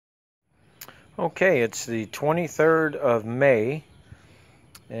Okay, it's the 23rd of May.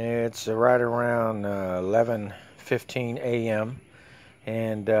 It's right around 11:15 a.m.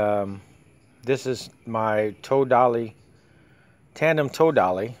 and this is my tow dolly, tandem tow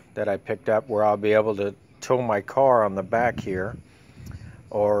dolly that I picked up, where I'll be able to tow my car on the back here,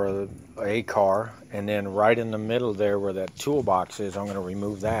 or a car, and then right in the middle there where that toolbox is, I'm going to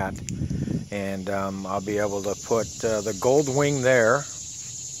remove that, and I'll be able to put the gold wing there,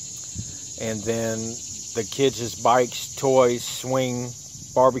 and then the kids' bikes, toys, swing,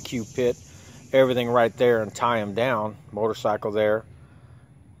 barbecue pit, everything right there, and tie them down. Motorcycle there,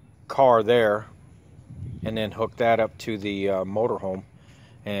 car there, and then hook that up to the motorhome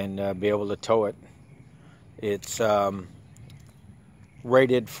and be able to tow it. It's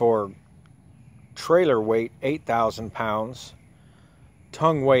rated for trailer weight 8,000 pounds,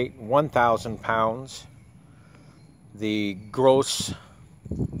 tongue weight 1,000 pounds. The gross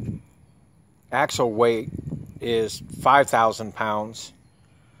axle weight is 5,000 pounds.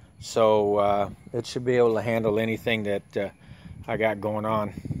 So it should be able to handle anything that I got going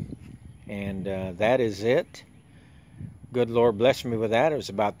on. And that is it. Good Lord blessed me with that. It was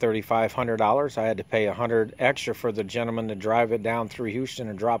about $3,500. I had to pay $100 extra for the gentleman to drive it down through Houston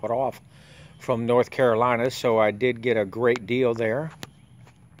and drop it off from North Carolina. So I did get a great deal there.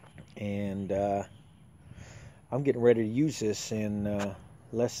 And I'm getting ready to use this in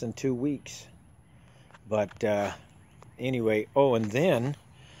less than 2 weeks. But anyway, oh, and then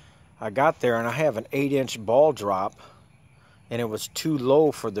I got there and I have an 8-inch ball drop, and it was too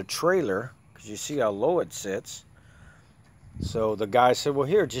low for the trailer, because you see how low it sits. So the guy said, well,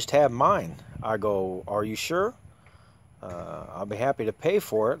 here, just have mine. I go, are you sure? I'll be happy to pay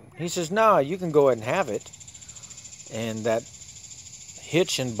for it. He says, no, you can go ahead and have it. And that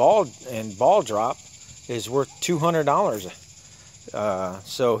hitch and ball drop is worth $200.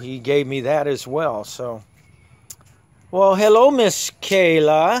 So he gave me that as well. So, well, hello, Miss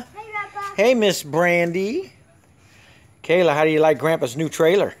Kayla. Hey, Papa. Hey, Miss Brandy. Kayla, how do you like Grandpa's new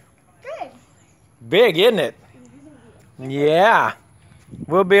trailer? Good. Big, isn't it? Yeah.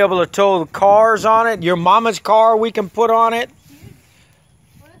 We'll be able to tow the cars on it. Your mama's car we can put on it.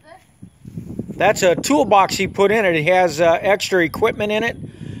 What is this? That's a toolbox he put in it. It has extra equipment in it.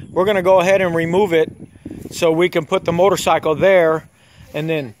 We're going to go ahead and remove it so we can put the motorcycle there, and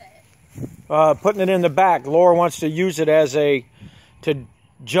then putting it in the back. Laura wants to use it as to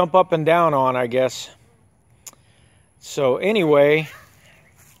jump up and down on, I guess. So anyway,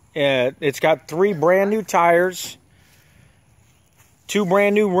 it's got 3 brand new tires, 2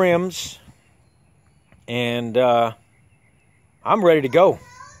 brand new rims, and I'm ready to go.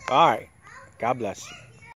 All right. God bless.